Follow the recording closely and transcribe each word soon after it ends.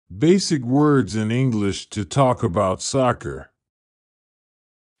Basic words in English to talk about soccer.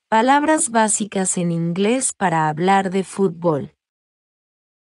 Palabras básicas en inglés para hablar de fútbol.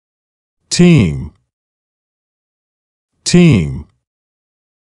 Team. Team.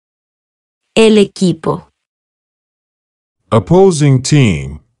 El equipo. Opposing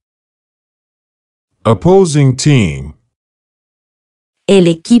team. Opposing team. El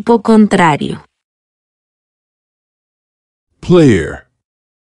equipo contrario. Player.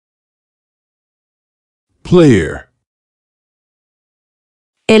 Player.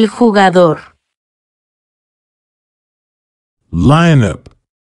 El jugador. Lineup.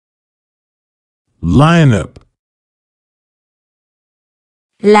 Lineup.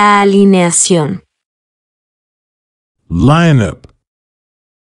 La alineación. Lineup.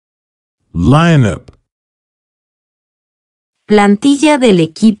 Lineup. Plantilla del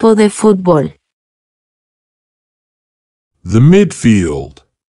equipo de fútbol. The midfield.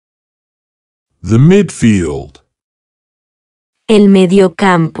 The midfield. El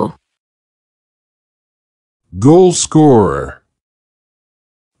mediocampo. Goal scorer.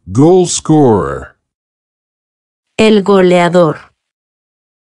 Goal scorer. El goleador.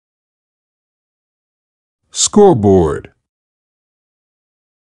 Scoreboard.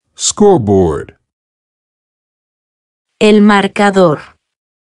 Scoreboard. El marcador.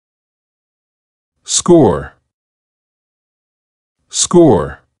 Score.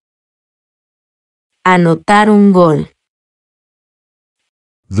 Score. Anotar un gol.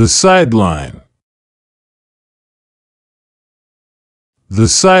 The sideline. The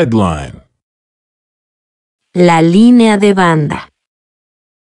sideline. La línea de banda.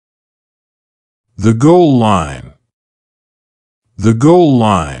 The goal line. The goal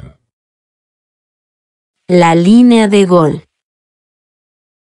line. La línea de gol.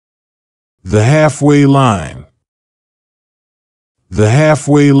 The halfway line. The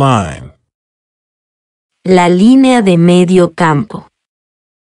halfway line. La línea de medio campo.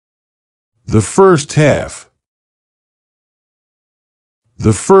 The first half.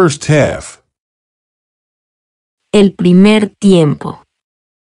 The first half. El primer tiempo.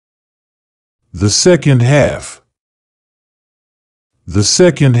 The second half. The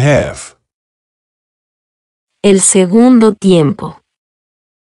second half. El segundo tiempo.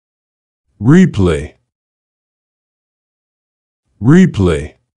 Replay.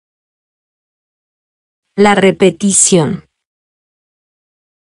 Replay. La repetición.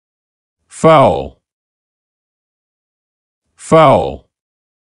 Foul. Foul.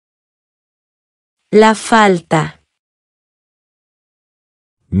 La falta.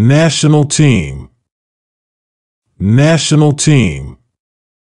 National team. National team.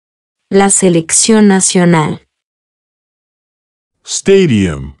 La selección nacional.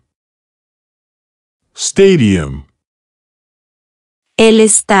 Stadium. Stadium. El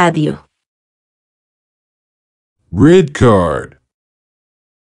estadio. Red card.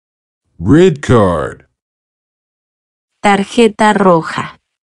 Red card. Tarjeta roja.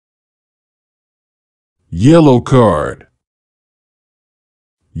 Yellow card.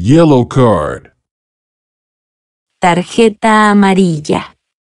 Yellow card. Tarjeta amarilla.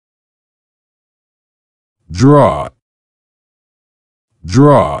 Draw.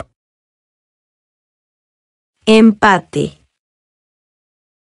 Draw. Empate.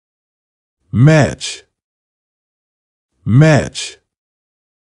 Match. Match.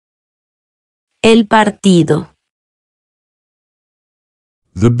 El partido.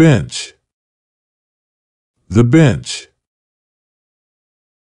 The bench. The bench.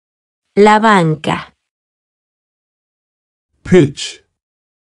 La banca. Pitch.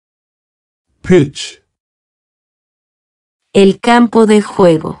 Pitch. El campo de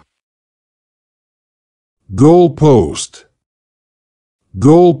juego. Goal post.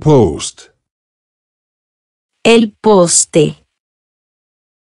 Goal post. El poste.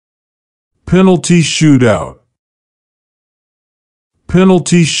 Penalty shootout.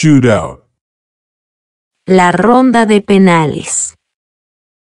 Penalty shootout. La ronda de penales.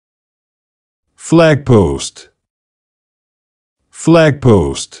 Flag post. Flag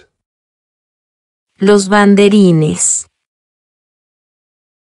post. Los banderines.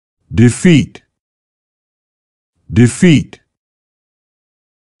 Defeat. Defeat.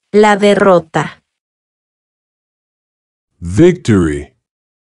 La derrota. Victory.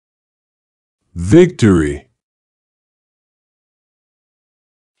 Victory.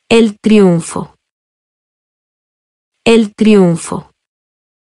 El triunfo. El triunfo.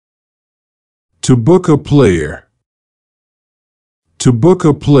 To book a player. To book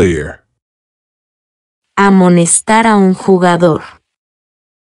a player. Amonestar a un jugador.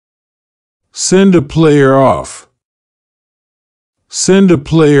 Send a player off. Send a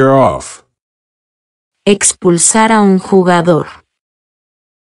player off. Expulsar a un jugador.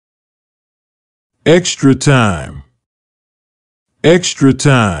 Extra time. Extra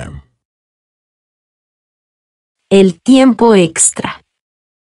time. El tiempo extra.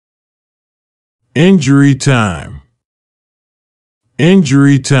 Injury time.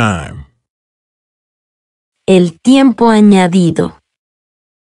 Injury time. El tiempo añadido.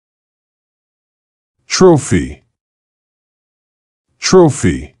 Trophy.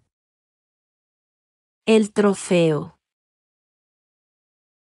 Trophy. El trofeo.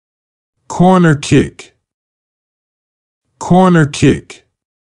 Corner kick. Corner kick.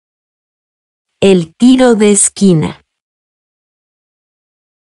 El tiro de esquina.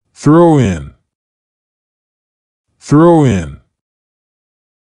 Throw in. Throw in.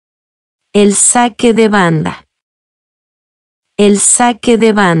 El saque de banda. El saque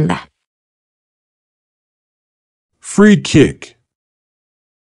de banda. Free kick.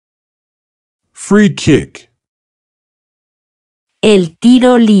 Free kick. El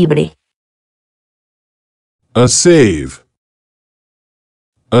tiro libre. A save.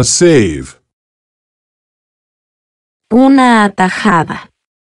 A save. Una atajada.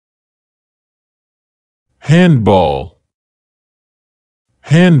 Handball.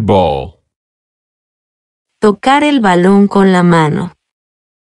 Handball. Tocar el balón con la mano.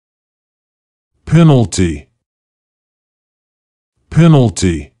 Penalty.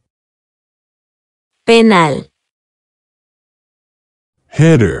 Penalty. Penal.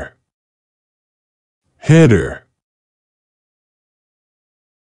 Header. Header.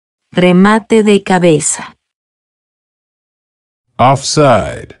 Remate de cabeza.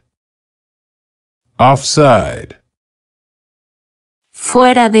 Offside. Offside.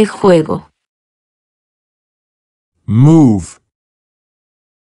 Fuera de juego. Move.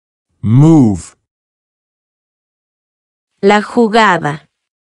 Move. La jugada.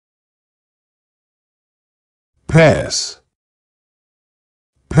 Pass.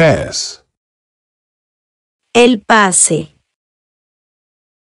 Pass. El pase.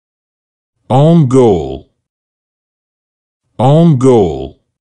 Own goal. Own goal.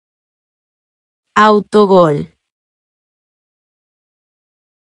 Autogol.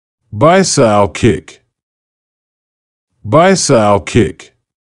 Bicycle kick. Bicycle kick.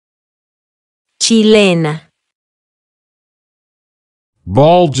 Chilena.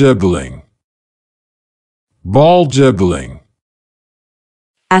 Ball juggling. Ball juggling.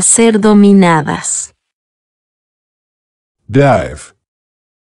 Hacer dominadas. Dive.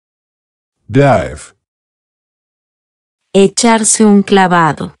 Dive. Echarse un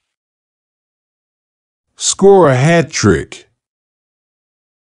clavado. Score a hat trick.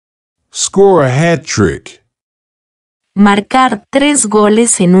 Score a hat trick. Marcar 3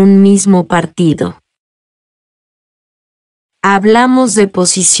 goles en un mismo partido. Hablamos de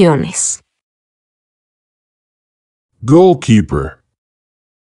posiciones. Goalkeeper.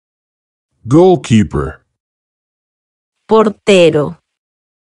 Goalkeeper. Portero.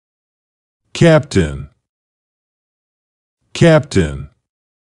 Captain. Captain.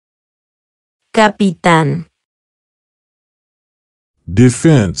 Capitán.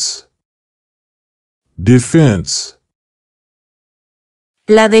 Defense. Defense.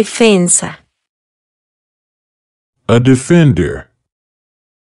 La defensa. A defender.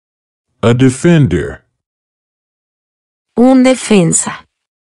 A defender. Un defensa.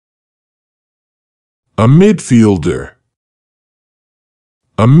 A midfielder.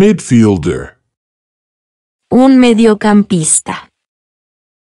 A midfielder. Un mediocampista.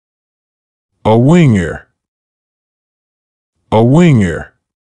 A winger. A winger.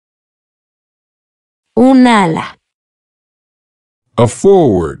 Un ala. A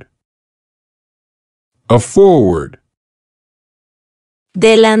forward. A forward.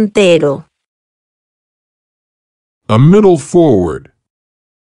 Delantero. A middle forward.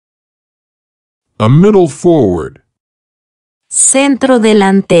 A middle forward. Centro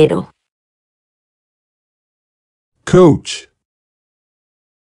delantero. Coach.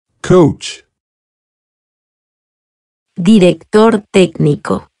 Coach. Director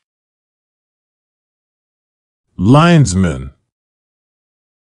técnico. Linesman.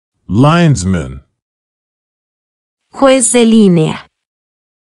 Linesman. Juez de línea.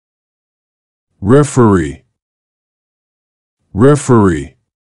 Referee. Referee.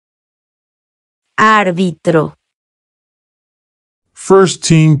 Árbitro. First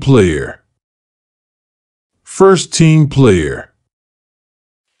team player. First team player.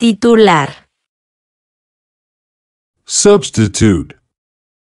 Titular. Substitute.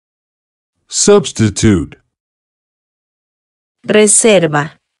 Substitute.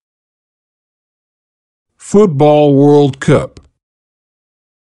 Reserva. Football World Cup.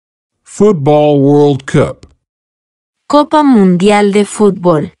 Football World Cup. Copa Mundial de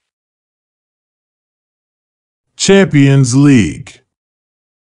Fútbol. Champions League.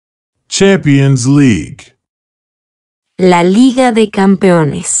 Champions League. La Liga de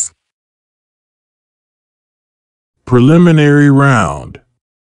Campeones. Preliminary round.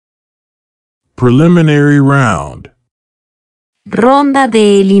 Preliminary round. Ronda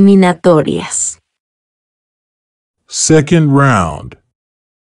de eliminatorias. Second round.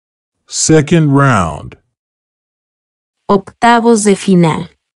 Second round. Octavos de final.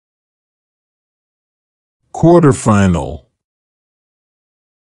 Quarterfinal.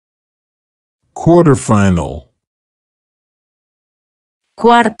 Quarterfinal.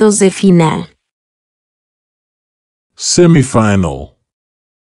 Cuartos de final. Semifinal.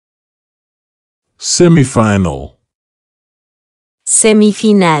 Semifinal.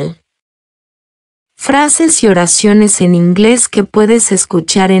 Semifinal. Frases y oraciones en inglés que puedes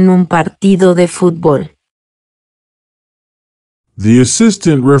escuchar en un partido de fútbol. The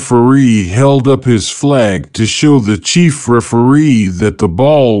assistant referee held up his flag to show the chief referee that the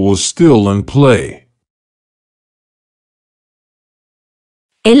ball was still in play.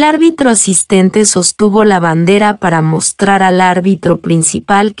 El árbitro asistente sostuvo la bandera para mostrar al árbitro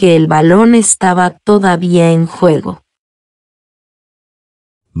principal que el balón estaba todavía en juego.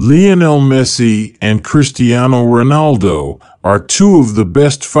 Lionel Messi and Cristiano Ronaldo are two of the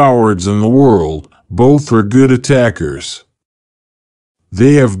best forwards in the world. Both are good attackers.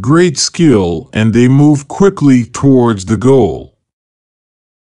 They have great skill and they move quickly towards the goal.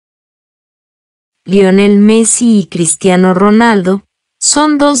 Lionel Messi y Cristiano Ronaldo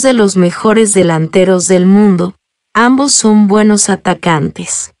son dos de los mejores delanteros del mundo. Ambos son buenos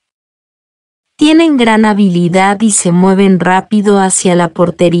atacantes. Tienen gran habilidad y se mueven rápido hacia la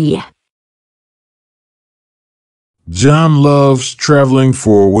portería. John loves traveling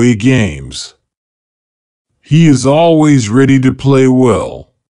for away games. He is always ready to play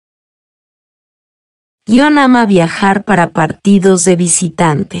well. John ama viajar para partidos de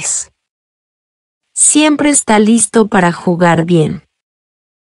visitantes. Siempre está listo para jugar bien.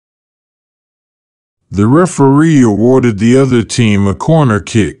 The referee awarded the other team a corner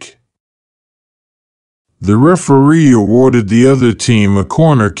kick. The referee awarded the other team a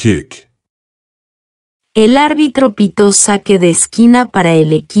corner kick. El árbitro pitó saque de esquina para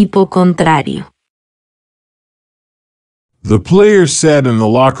el equipo contrario. The players sat in the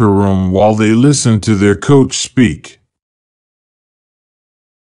locker room while they listened to their coach speak.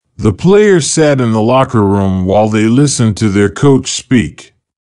 The players sat in the locker room while they listened to their coach speak.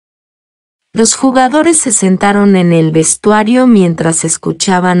 Los jugadores se sentaron en el vestuario mientras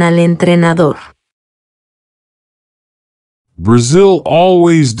escuchaban al entrenador. Brazil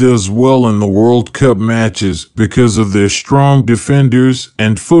always does well in the World Cup matches because of their strong defenders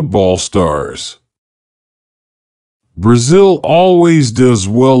and football stars. Brazil always does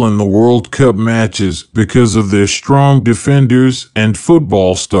well in the World Cup matches because of their strong defenders and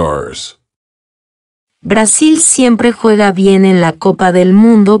football stars. Brasil siempre juega bien en la Copa del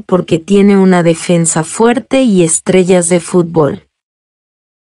Mundo porque tiene una defensa fuerte y estrellas de fútbol.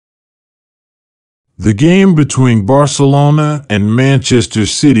 The game between Barcelona and Manchester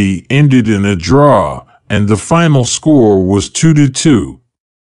City ended in a draw, and the final score was 2-2.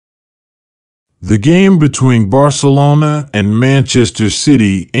 The game between Barcelona and Manchester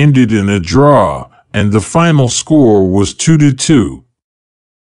City ended in a draw, and the final score was 2-2.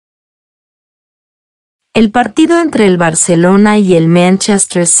 El partido entre el Barcelona y el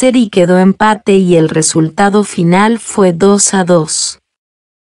Manchester City quedó empate y el resultado final fue 2-2.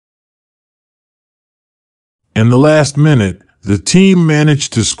 In the last minute, the team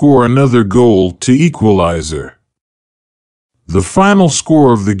managed to score another goal to equalizer. The final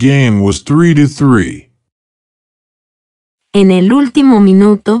score of the game was 3-3. En el último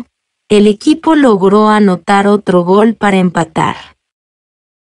minuto, el equipo logró anotar otro gol para empatar.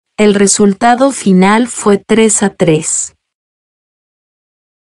 El resultado final fue 3-3.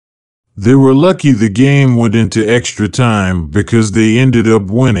 They were lucky the game went into extra time because they ended up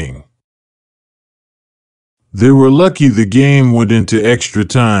winning. They were lucky the game went into extra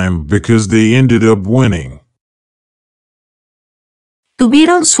time because they ended up winning.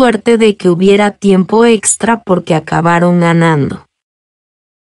 Tuvieron suerte de que hubiera tiempo extra porque acabaron ganando.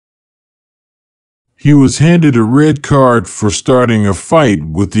 He was handed a red card for starting a fight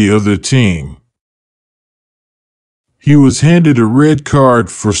with the other team. He was handed a red card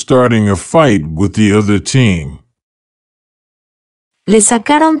for starting a fight with the other team. Le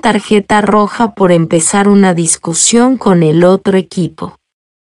sacaron tarjeta roja por empezar una discusión con el otro equipo.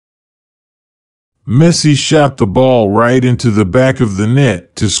 Messi shot the ball right into the back of the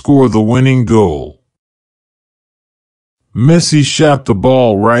net to score the winning goal. Messi shot the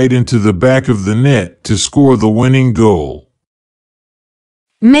ball right into the back of the net to score the winning goal.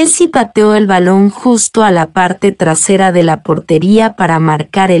 Messi pateó el balón justo a la parte trasera de la portería para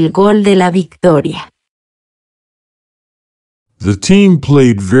marcar el gol de la victoria. The team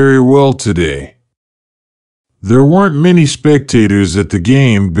played very well today. There weren't many spectators at the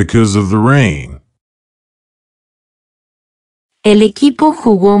game because of the rain. El equipo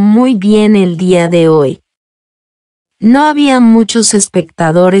jugó muy bien el día de hoy. No había muchos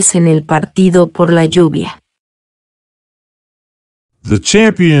espectadores en el partido por la lluvia. The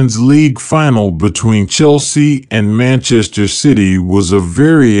Champions League final between Chelsea and Manchester City was a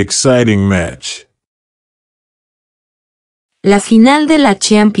very exciting match. La final de la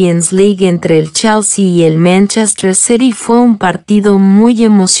Champions League entre el Chelsea y el Manchester City fue un partido muy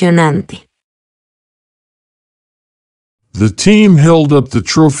emocionante. The team held up the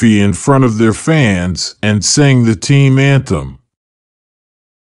trophy in front of their fans and sang the team anthem.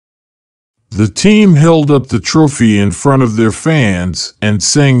 The team held up the trophy in front of their fans and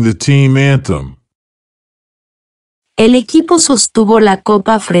sang the team anthem. El equipo sostuvo la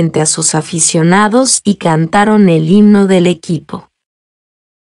copa frente a sus aficionados y cantaron el himno del equipo.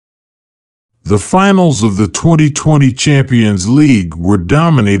 The finals of the 2020 Champions League were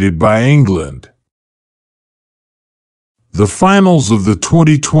dominated by England. The finals of the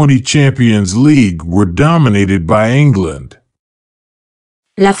 2020 Champions League were dominated by England.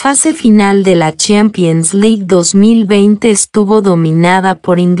 La fase final de la Champions League 2020 estuvo dominada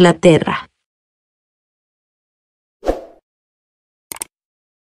por Inglaterra.